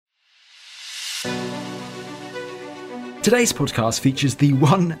Today's podcast features the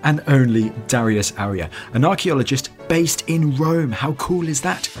one and only Darius Aria, an archaeologist based in Rome. How cool is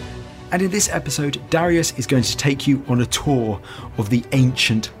that? And in this episode, Darius is going to take you on a tour of the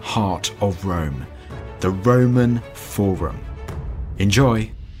ancient heart of Rome, the Roman Forum. Enjoy.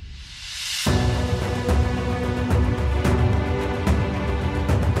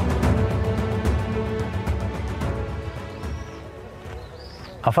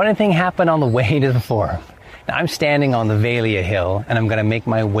 A funny thing happened on the way to the Forum. Now, I'm standing on the Velia Hill, and I'm going to make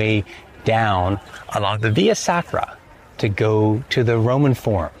my way down along the Via Sacra to go to the Roman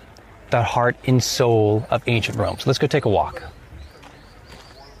Forum, the heart and soul of ancient Rome. So let's go take a walk.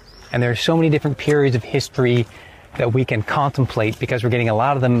 And there are so many different periods of history that we can contemplate because we're getting a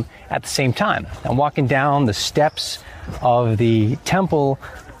lot of them at the same time. I'm walking down the steps of the Temple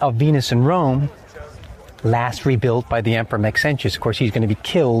of Venus in Rome, last rebuilt by the Emperor Maxentius. Of course, he's going to be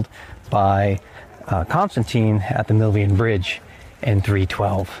killed by Constantine at the Milvian Bridge in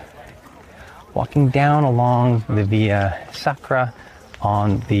 312. Walking down along the Via Sacra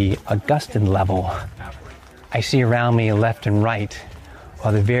on the Augustan level, I see around me left and right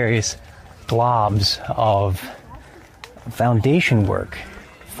are the various globs of foundation work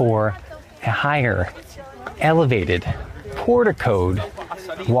for a higher, elevated, porticoed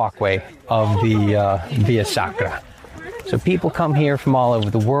walkway of the Via Sacra. So people come here from all over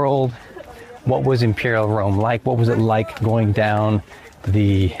the world. What was Imperial Rome like? What was it like going down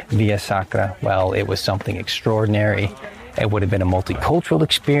the Via Sacra? Well, it was something extraordinary. It would have been a multicultural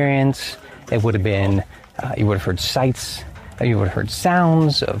experience. It would have been, you would have heard sights, you would have heard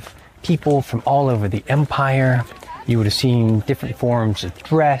sounds of people from all over the empire. You would have seen different forms of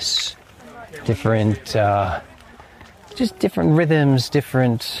dress, different rhythms,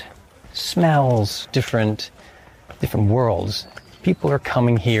 different smells, different worlds. People are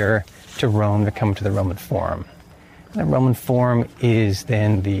coming here to Rome. They're coming to the Roman Forum. And the Roman Forum is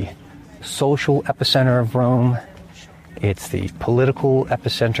then the social epicenter of Rome. It's the political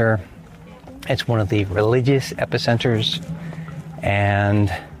epicenter. It's one of the religious epicenters. And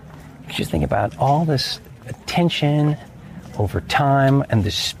you just think about all this attention over time and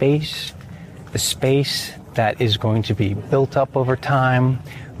the space that is going to be built up over time,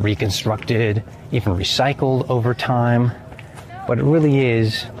 reconstructed, even recycled over time. But it really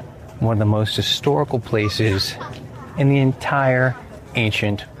is one of the most historical places in the entire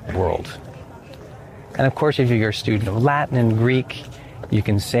ancient world. And of course, if you're a student of Latin and Greek, you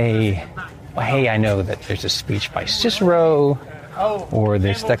can say, well, hey, I know that there's a speech by Cicero, or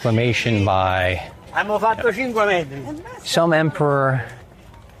this declamation by some emperor.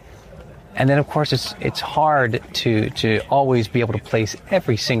 And then, of course, it's hard to always be able to place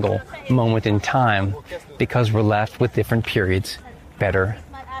every single moment in time because we're left with different periods, better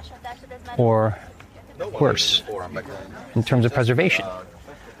or worse in terms of preservation.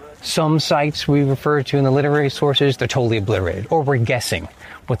 Some sites we refer to in the literary sources, they're totally obliterated, or we're guessing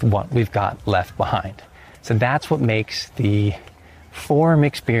with what we've got left behind. So that's what makes the Forum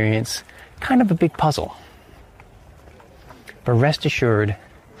experience kind of a big puzzle. But rest assured,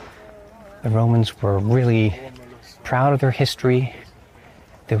 the Romans were really proud of their history.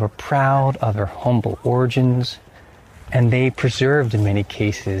 They were proud of their humble origins, and they preserved, in many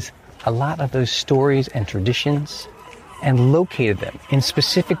cases, a lot of those stories and traditions and located them in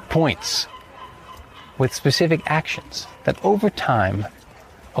specific points with specific actions that over time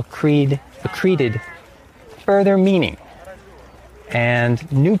accreted further meaning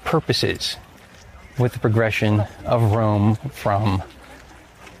and new purposes with the progression of Rome from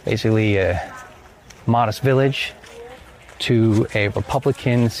basically a modest village to a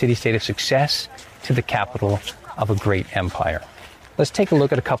republican city-state of success to the capital of a great empire. Let's take a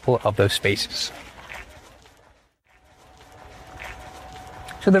look at a couple of those spaces.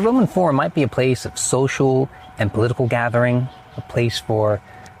 So the Roman Forum might be a place of social and political gathering, a place for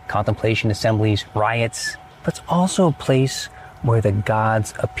contemplation assemblies, riots, but it's also a place where the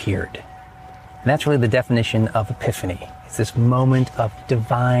gods appeared. And that's really the definition of Epiphany. It's this moment of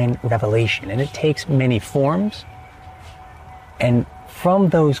divine revelation, and it takes many forms. And from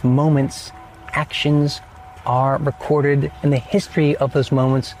those moments, actions are recorded, and the history of those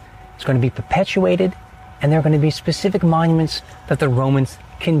moments is going to be perpetuated, and there are going to be specific monuments that the Romans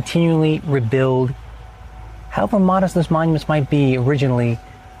continually rebuild. However modest those monuments might be originally,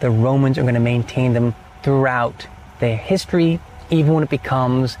 the Romans are going to maintain them throughout their history, even when it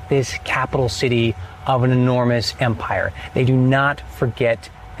becomes this capital city of an enormous empire. They do not forget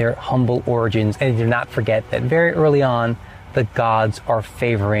their humble origins, and they do not forget that very early on, the gods are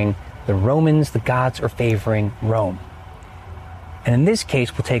favoring the Romans, the gods are favoring Rome. And in this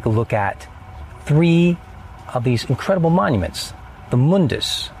case, we'll take a look at 3 of these incredible monuments, the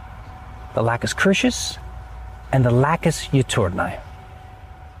Mundus, the Lacus Curtius, and the Lacus Iuturni.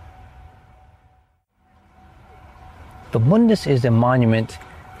 The Mundus is a monument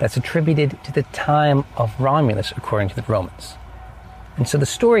that's attributed to the time of Romulus, according to the Romans. And so the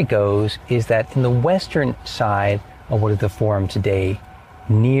story goes is that in the western side of what is the Forum today,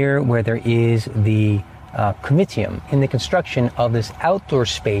 near where there is the Comitium, in the construction of this outdoor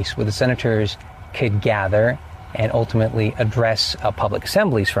space where the senators could gather and ultimately address public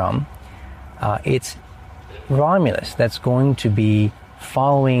assemblies from, it's Romulus that's going to be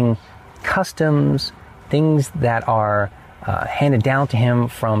following customs, things that are handed down to him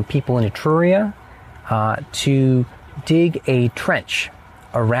from people in Etruria, to dig a trench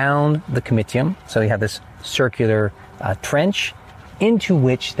around the Comitium. So you have this circular trench into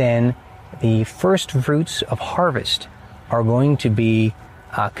which then the first fruits of harvest are going to be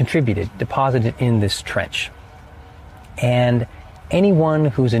contributed, deposited in this trench. And anyone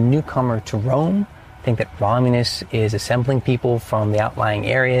who's a newcomer to Rome think that Romulus is assembling people from the outlying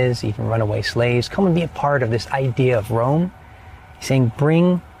areas, even runaway slaves, come and be a part of this idea of Rome. He's saying,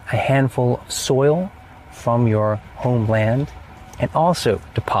 bring a handful of soil from your homeland and also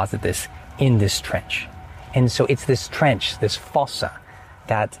deposit this in this trench. And so it's this trench, this fossa,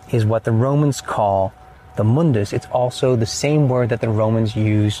 that is what the Romans call the mundus. It's also the same word that the Romans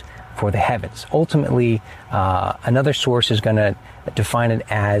use for the heavens. Ultimately, another source is going to define it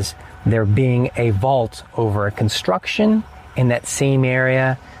as there being a vault over a construction in that same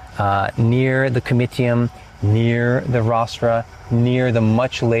area, near the Comitium, near the Rostra, near the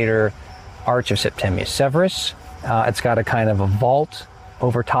much later Arch of Septimius Severus. It's got a kind of a vault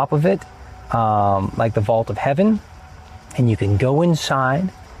over top of it, like the vault of heaven. And you can go inside,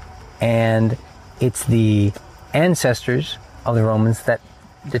 and it's the ancestors of the Romans that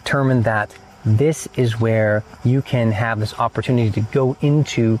determined that this is where you can have this opportunity to go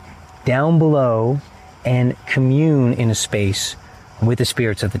into down below and commune in a space with the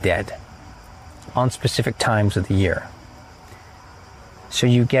spirits of the dead on specific times of the year. So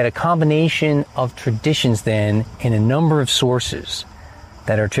you get a combination of traditions then in a number of sources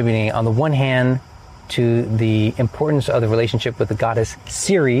that are attributing, on the one hand, to the importance of the relationship with the goddess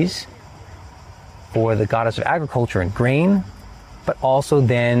Ceres, or the goddess of agriculture and grain, but also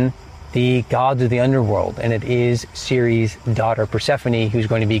then the gods of the underworld. And it is Ceres' daughter Persephone who's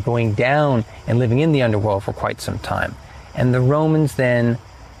going to be going down and living in the underworld for quite some time. And the Romans then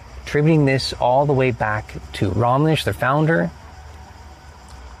attributing this all the way back to Romulus, their founder.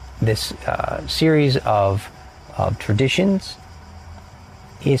 This series of traditions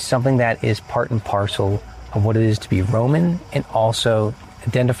is something that is part and parcel of what it is to be Roman, and also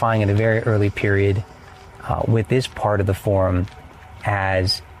identifying in a very early period with this part of the Forum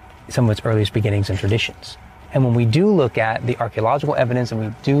as some of its earliest beginnings and traditions. And when we do look at the archaeological evidence, and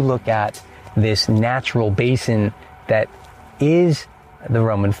we do look at this natural basin that is the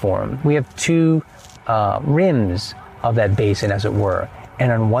Roman Forum, we have two rims of that basin, as it were.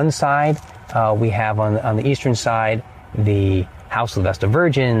 And on one side, we have on the eastern side, the House of the Vesta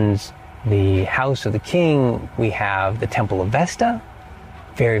Virgins, the House of the King. We have the Temple of Vesta,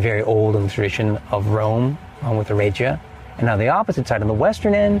 very, very old in the tradition of Rome, along with the Regia. And on the opposite side, on the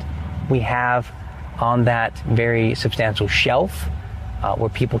western end, we have on that very substantial shelf where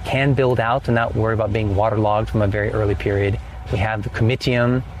people can build out and not worry about being waterlogged from a very early period. We have the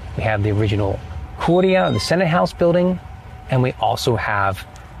Comitium, we have the original Curia, the Senate House building, and we also have,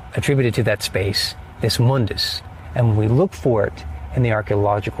 attributed to that space, this mundus. And when we look for it in the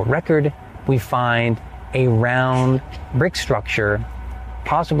archaeological record, we find a round brick structure,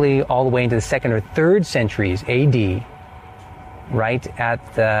 possibly all the way into the 2nd or 3rd centuries AD, right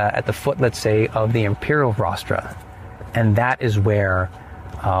at the foot, let's say, of the imperial rostra. And that is where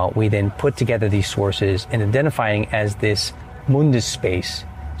we then put together these sources and identifying as this mundus space.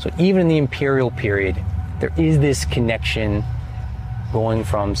 So even in the imperial period, there is this connection going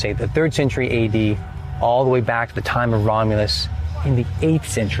from, say, the 3rd century AD all the way back to the time of Romulus in the 8th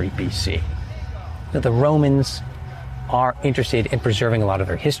century BC. So the Romans are interested in preserving a lot of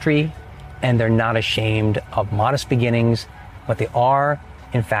their history, and they're not ashamed of modest beginnings. What they are,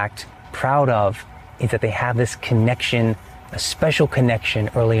 in fact, proud of is that they have this connection, a special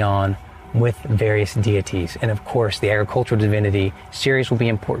connection early on with various deities. And of course, the agricultural divinity, Ceres, will be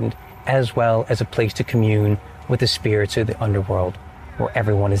important, as well as a place to commune with the spirits of the underworld, where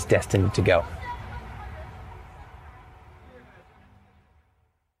everyone is destined to go.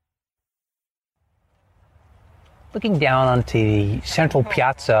 Looking down onto the central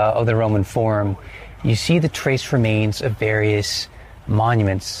piazza of the Roman Forum, you see the traced remains of various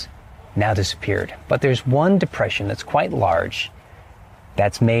monuments now disappeared. But there's one depression that's quite large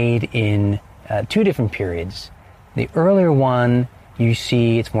that's made in two different periods. The earlier one, you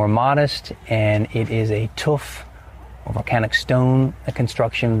see it's more modest, and it is a tuff or volcanic stone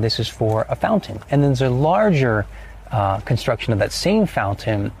construction. This is for a fountain. And then there's a larger construction of that same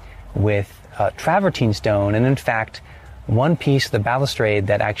fountain with travertine stone, and in fact, one piece of the balustrade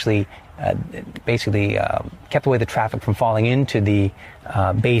that actually basically kept away the traffic from falling into the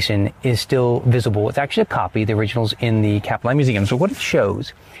basin is still visible. It's actually a copy. The original's in the Capitoline Museum. So what it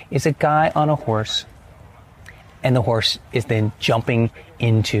shows is a guy on a horse, and the horse is then jumping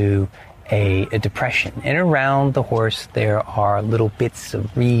into a depression. And around the horse there are little bits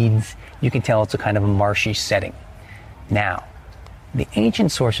of reeds. You can tell it's a kind of a marshy setting. Now, the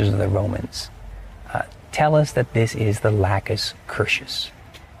ancient sources of the Romans tell us that this is the Lacus Curtius.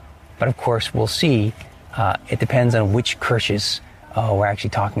 But of course, we'll see, it depends on which Curtius we're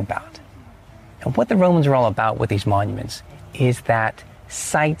actually talking about. And what the Romans are all about with these monuments is that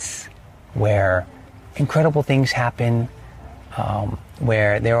sites where incredible things happen,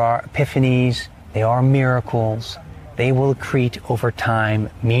 where there are epiphanies, there are miracles, they will accrete over time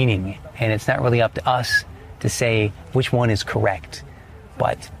meaning. And it's not really up to us to say which one is correct.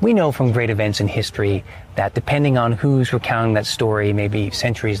 But we know from great events in history that depending on who's recounting that story, maybe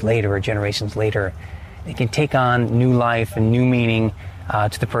centuries later or generations later, it can take on new life and new meaning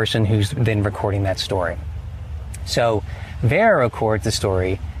to the person who's then recording that story. So Varro records the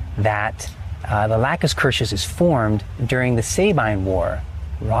story that the Lacus Curtius is formed during the Sabine War,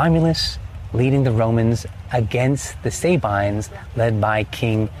 Romulus leading the Romans against the Sabines led by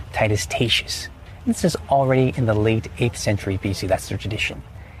King Titus Tatius. This is already in the late 8th century BC. That's their tradition.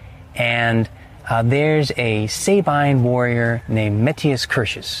 And there's a Sabine warrior named Metius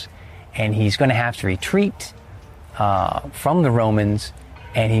Curtius, and he's going to have to retreat from the Romans,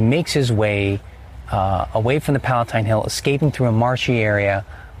 and he makes his way away from the Palatine Hill, escaping through a marshy area,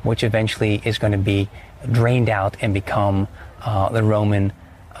 which eventually is going to be drained out and become the Roman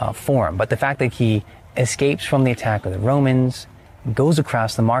forum. But the fact that he escapes from the attack of the Romans, goes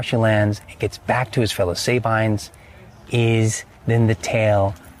across the marshy lands, and gets back to his fellow Sabines, is then the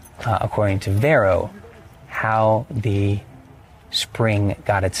tale, according to Varro, how the spring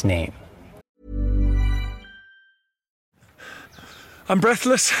got its name. I'm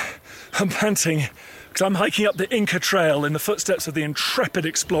breathless, I'm panting, because I'm hiking up the Inca Trail in the footsteps of the intrepid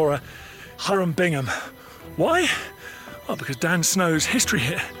explorer Hiram Bingham. Why? Well, because Dan Snow's History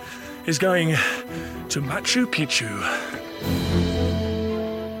Hit is going to Machu Picchu.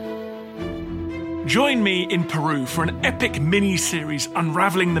 Join me in Peru for an epic mini-series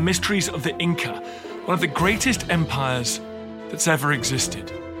unravelling the mysteries of the Inca, one of the greatest empires that's ever existed.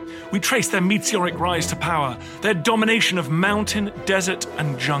 We trace their meteoric rise to power, their domination of mountain, desert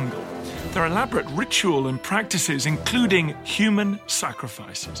and jungle, their elaborate ritual and practices, including human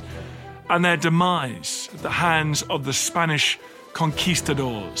sacrifices, and their demise at the hands of the Spanish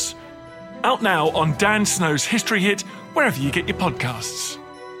conquistadors. Out now on Dan Snow's History Hit, wherever you get your podcasts.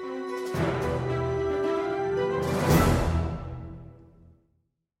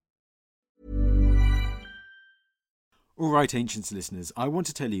 Alright, Ancients listeners, I want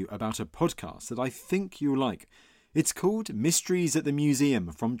to tell you about a podcast that I think you'll like. It's called Mysteries at the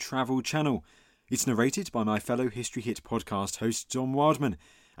Museum from Travel Channel. It's narrated by my fellow History Hit podcast host Don Wildman,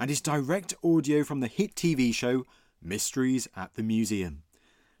 and is direct audio from the hit TV show Mysteries at the Museum.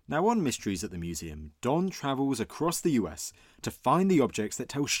 Now on Mysteries at the Museum, Don travels across the US to find the objects that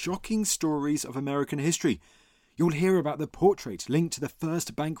tell shocking stories of American history. You'll hear about the portrait linked to the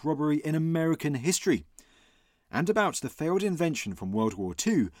first bank robbery in American history, and about the failed invention from World War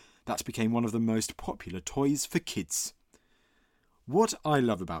II that became one of the most popular toys for kids. What I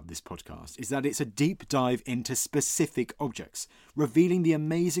love about this podcast is that it's a deep dive into specific objects, revealing the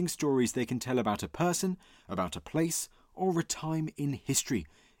amazing stories they can tell about a person, about a place, or a time in history.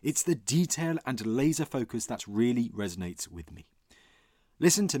 It's the detail and laser focus that really resonates with me.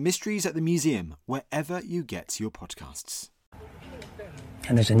 Listen to Mysteries at the Museum wherever you get your podcasts.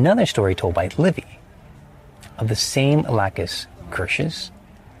 And there's another story told by Livy of the same Lacus Curtius,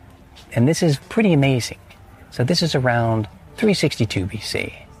 and this is pretty amazing. So this is around 362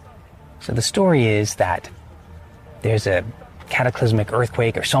 BC. So the story is that there's a cataclysmic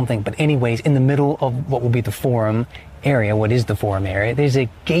earthquake or something, but anyways, in the middle of what will be the forum area, what is the forum area, there's a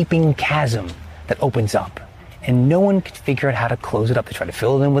gaping chasm that opens up, and no one could figure out how to close it up. They try to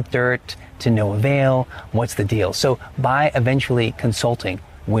fill it in with dirt to no avail. What's the deal? So by eventually consulting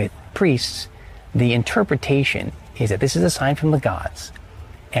with priests, the interpretation is that this is a sign from the gods,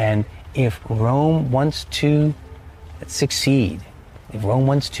 and if Rome wants to succeed, if Rome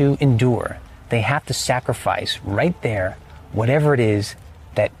wants to endure, they have to sacrifice right there whatever it is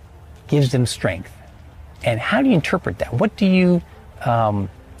that gives them strength. And how do you interpret that? What do you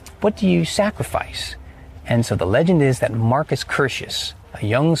sacrifice? And so the legend is that Marcus Curtius, a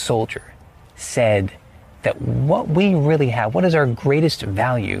young soldier, said that what we really have, what is our greatest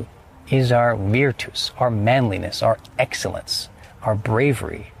value, is our virtus, our manliness, our excellence, our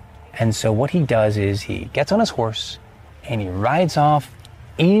bravery. And so what he does is he gets on his horse and he rides off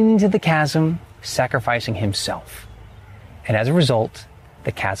into the chasm, sacrificing himself. And as a result,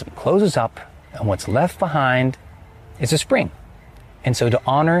 the chasm closes up, and what's left behind is a spring. And so to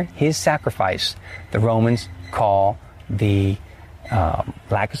honor his sacrifice, the Romans call the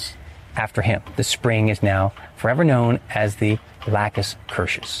Lacus after him. The spring is now forever known as the Lacus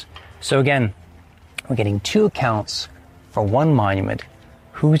Curtius. So again, we're getting two accounts for one monument.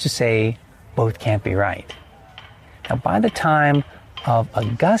 Who's to say both can't be right? Now, by the time of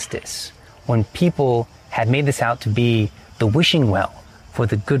Augustus, when people had made this out to be the wishing well for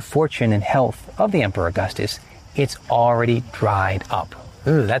the good fortune and health of the Emperor Augustus, it's already dried up.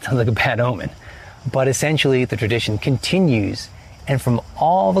 Ooh, that sounds like a bad omen. But essentially, the tradition continues, and from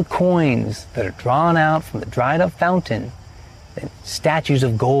all the coins that are drawn out from the dried up fountain, statues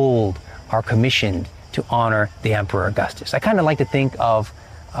of gold are commissioned to honor the Emperor Augustus. I kind of like to think of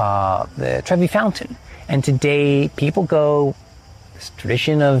the Trevi Fountain. And today, people go, this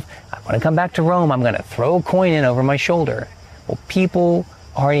tradition of, I want to come back to Rome, I'm going to throw a coin in over my shoulder. Well, people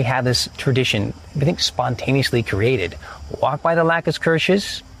already have this tradition, I think, spontaneously created. Walk by the Lacus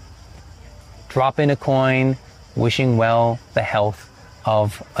Curtius, drop in a coin, wishing well the health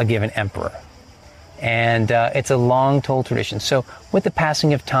of a given emperor. And it's a long-told tradition. So with the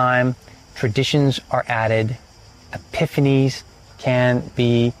passing of time, traditions are added, epiphanies can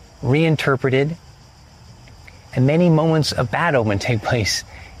be reinterpreted, and many moments of bad omen take place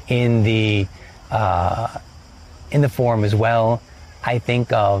in the forum as well. I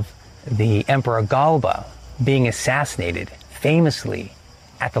think of the Emperor Galba being assassinated famously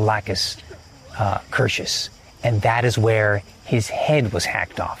at the Lacus Curtius, and that is where his head was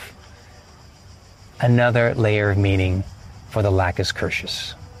hacked off. Another layer of meaning for the Lacus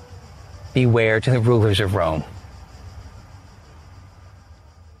Curtius. Beware to the rulers of Rome.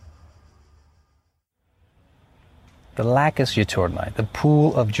 The Lacus Juturnae, the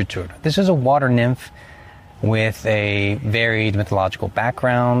Pool of Juturna. This is a water nymph with a varied mythological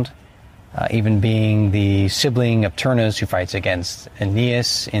background, even being the sibling of Turnus who fights against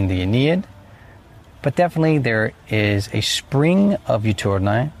Aeneas in the Aeneid. But definitely there is a spring of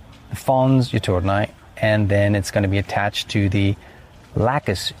Juturnae, the Fons Juturnae, and then it's going to be attached to the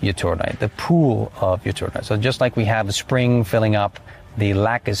Lacus Juturnae, the Pool of Juturnae. So just like we have the spring filling up the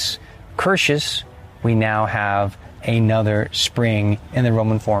Lacus Curtius, we now have another spring in the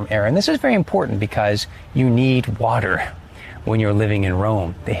Roman Forum era. And this is very important because you need water when you're living in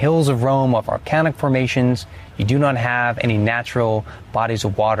Rome. The hills of Rome are volcanic formations. You do not have any natural bodies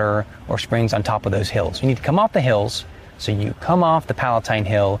of water or springs on top of those hills. You need to come off the hills. So you come off the Palatine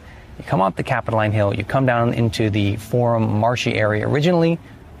Hill, you come off the Capitoline Hill, you come down into the Forum Marshy area originally,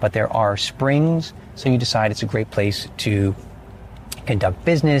 but there are springs, so you decide it's a great place to conduct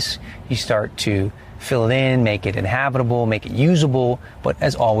business. You start to fill it in, make it inhabitable, make it usable, but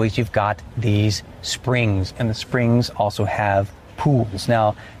as always, you've got these springs, and the springs also have pools.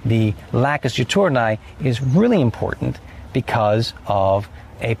 Now, the Lacus Juturnae is really important because of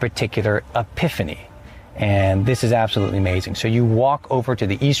a particular epiphany, and this is absolutely amazing. So you walk over to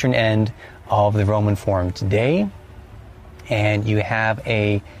the eastern end of the Roman Forum today, and you have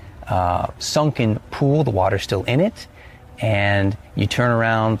a sunken pool, the water's still in it, and you turn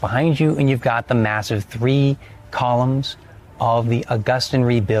around behind you and you've got the massive 3 columns of the Augustan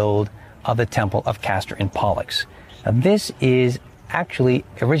rebuild of the Temple of Castor and Pollux. Now, this is actually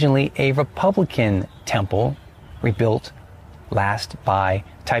originally a Republican temple rebuilt last by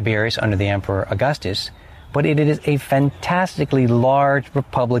Tiberius under the Emperor Augustus, but it is a fantastically large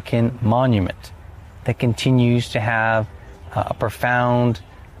Republican monument that continues to have a profound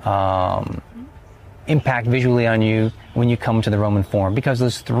impact visually on you when you come to the Roman Forum, because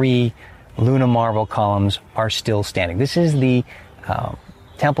those 3 Luna marble columns are still standing. This is the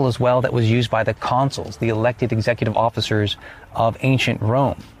temple as well that was used by the consuls, the elected executive officers of ancient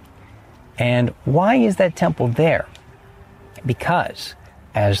Rome. And why is that temple there? Because,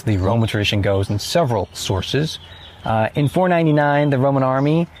 as the Roman tradition goes in several sources, in 499 the Roman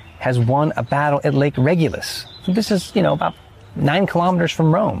army has won a battle at Lake Regillus. This is, about 9 kilometers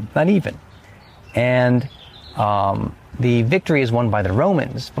from Rome, not even. And the victory is won by the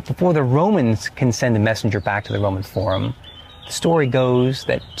Romans, but before the Romans can send a messenger back to the Roman Forum, the story goes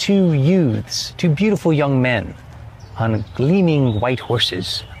that two youths, two beautiful young men on gleaming white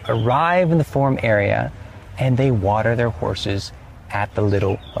horses, arrive in the forum area and they water their horses at the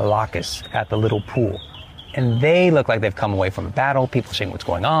little Lacus, at the little pool. And they look like they've come away from a battle, people saying what's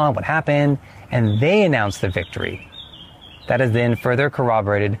going on, what happened, and they announce the victory. That is then further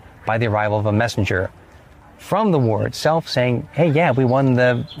corroborated by the arrival of a messenger from the war itself saying, hey, yeah, we won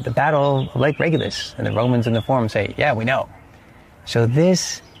the battle of Lake Regillus. And the Romans in the forum say, yeah, we know. So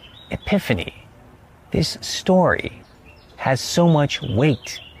this epiphany, this story, has so much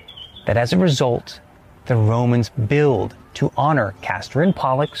weight that as a result, the Romans build to honor Castor and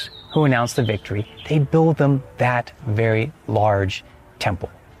Pollux, who announced the victory. They build them that very large temple.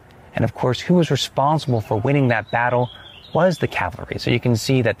 And of course, who was responsible for winning that battle was the cavalry. So you can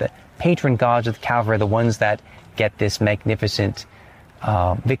see that the patron gods of the cavalry are the ones that get this magnificent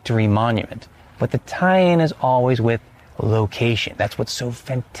victory monument. But the tie-in is always with location. That's what's so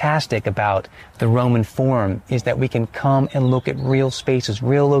fantastic about the Roman Forum, is that we can come and look at real spaces,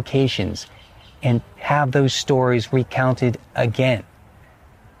 real locations, and have those stories recounted again.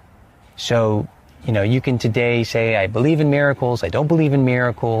 So, you can today say, I believe in miracles, I don't believe in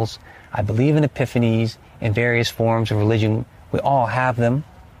miracles, I believe in epiphanies in various forms of religion. We all have them.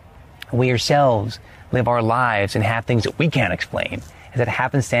 We ourselves live our lives and have things that we can't explain. Is that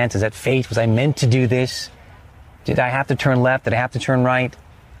happenstance? Is that fate? Was I meant to do this? Did I have to turn left? Did I have to turn right?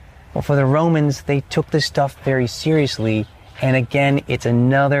 Well, for the Romans, they took this stuff very seriously. And again, it's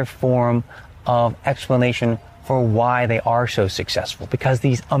another form of explanation for why they are so successful, because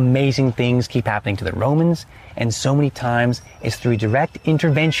these amazing things keep happening to the Romans, and so many times it's through direct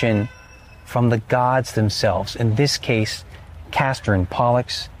intervention from the gods themselves. In this case, Castor and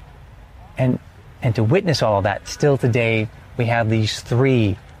Pollux. And to witness all of that, still today, we have these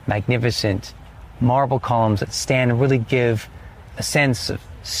three magnificent marble columns that stand and really give a sense of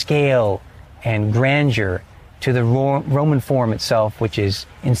scale and grandeur to the Roman Forum itself, which is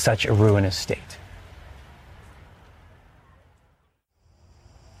in such a ruinous state.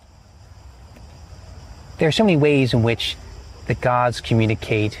 There are so many ways in which the gods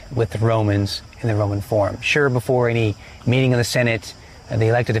communicate with the Romans in the Roman Forum. Sure, before any meeting of the Senate, the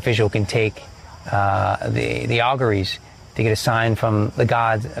elected official can take the auguries to get a sign from the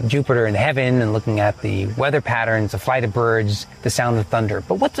god of Jupiter in heaven and looking at the weather patterns, the flight of birds, the sound of thunder.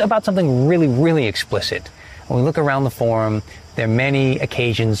 But what about something really, really explicit? When we look around the forum, there are many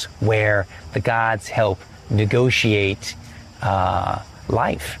occasions where the gods help negotiate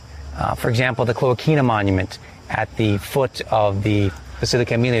life. For example, the Cloacina monument at the foot of the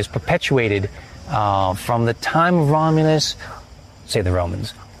Basilica Aemilia is perpetuated from the time of Romulus, say the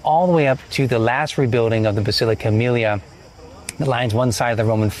Romans, all the way up to the last rebuilding of the Basilica Aemilia that lines one side of the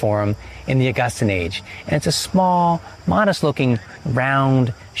Roman Forum in the Augustan age. And it's a small, modest-looking,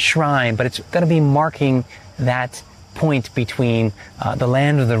 round shrine, but it's going to be marking that point between the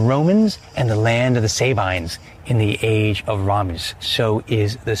land of the Romans and the land of the Sabines in the age of Romulus. So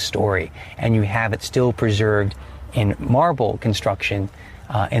is the story. And you have it still preserved in marble construction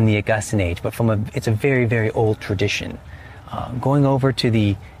in the Augustan age, but it's a very, very old tradition. Going over to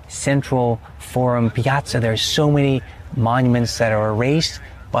the central Forum Piazza, there are so many monuments that are erased,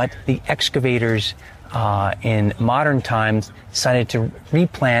 but the excavators in modern times decided to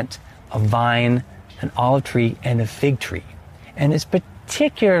replant a vine, an olive tree, and a fig tree. And it's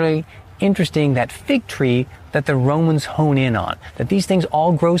particularly interesting, that fig tree that the Romans hone in on, that these things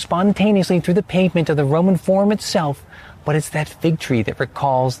all grow spontaneously through the pavement of the Roman Forum itself, but it's that fig tree that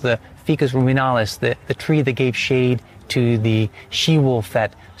recalls the Ficus ruminalis, the tree that gave shade to the she-wolf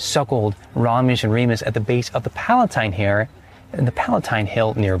that suckled Romulus and Remus at the base of the Palatine here, and the Palatine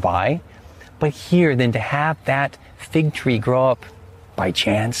Hill nearby. But here, then, to have that fig tree grow up by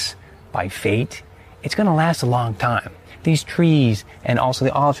chance, by fate, it's going to last a long time. These trees and also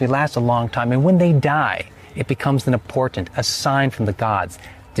the olive tree last a long time, and when they die, it becomes then a portent, a sign from the gods.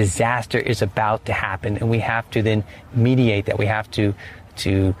 Disaster is about to happen, and we have to then mediate that. We have to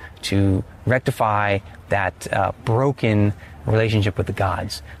rectify that broken relationship with the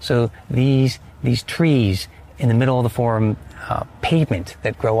gods. So these trees in the middle of the Forum pavement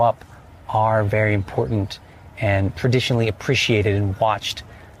that grow up are very important and traditionally appreciated and watched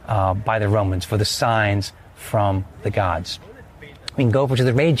by the Romans for the signs from the gods. We can go over to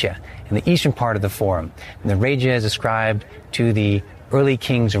the Regia in the eastern part of the Forum. And the Regia is ascribed to the early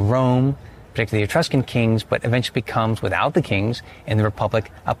kings of Rome, particularly the Etruscan kings, but eventually becomes, without the kings in the Republic,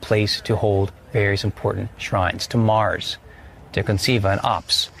 a place to hold various important shrines to Mars, to Conceva and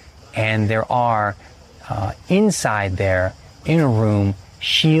Ops. And there are, inside there, in a room,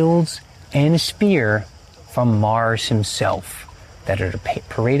 shields and a spear from Mars himself that are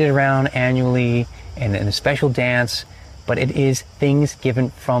paraded around annually and in a special dance, but it is things given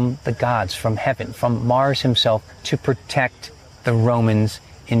from the gods, from heaven, from Mars himself to protect the Romans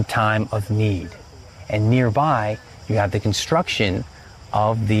in time of need. And nearby, you have the construction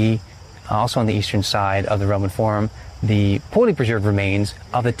of also on the eastern side of the Roman Forum, the poorly preserved remains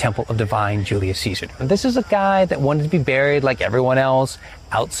of the Temple of Divine Julius Caesar. And this is a guy that wanted to be buried like everyone else,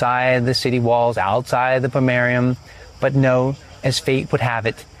 outside the city walls, outside the Pomerium. But no, as fate would have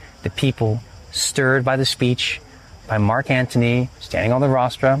it, the people, stirred by the speech by Mark Antony, standing on the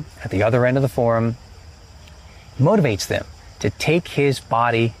rostra at the other end of the forum, motivates them to take his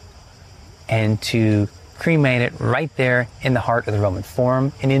body and to cremate it right there in the heart of the Roman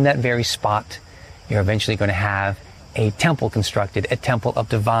Forum. And in that very spot, you're eventually going to have a temple constructed, a temple of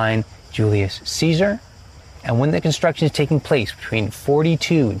Divine Julius Caesar. And when the construction is taking place between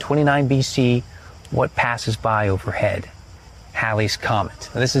 42 and 29 BC, what passes by overhead? Halley's Comet.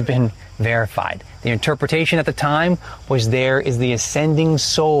 Now, this has been verified. The interpretation at the time was there is the ascending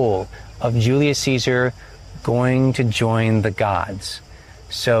soul of Julius Caesar going to join the gods.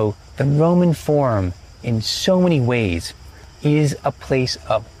 So the Roman Forum, in so many ways, is a place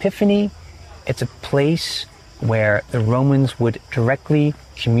of epiphany. It's a place where the Romans would directly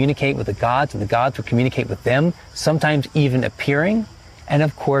communicate with the gods, and the gods would communicate with them, sometimes even appearing, and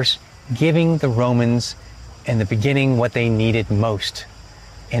of course, giving the Romans in the beginning what they needed most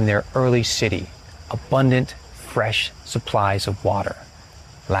in their early city: abundant, fresh supplies of water.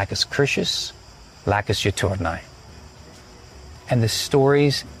 Lacus Crucis, Lacus Juturnae. And the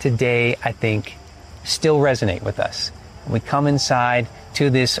stories today, I think, still resonate with us. When we come inside to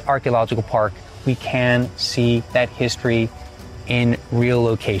this archaeological park, we can see that history in real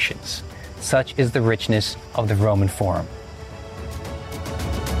locations. Such is the richness of the Roman Forum.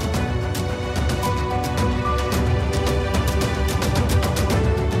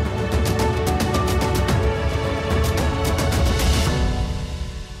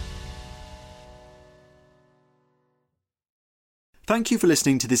 Thank you for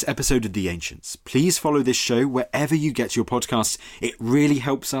listening to this episode of The Ancients. Please follow this show wherever you get your podcasts. It really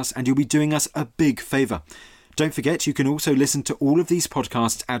helps us and you'll be doing us a big favour. Don't forget you can also listen to all of these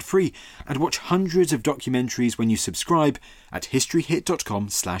podcasts ad-free and watch hundreds of documentaries when you subscribe at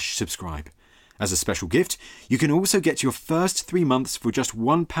historyhit.com/subscribe. As a special gift, you can also get your first 3 months for just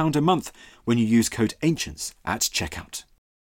 £1 a month when you use code ANCIENTS at checkout.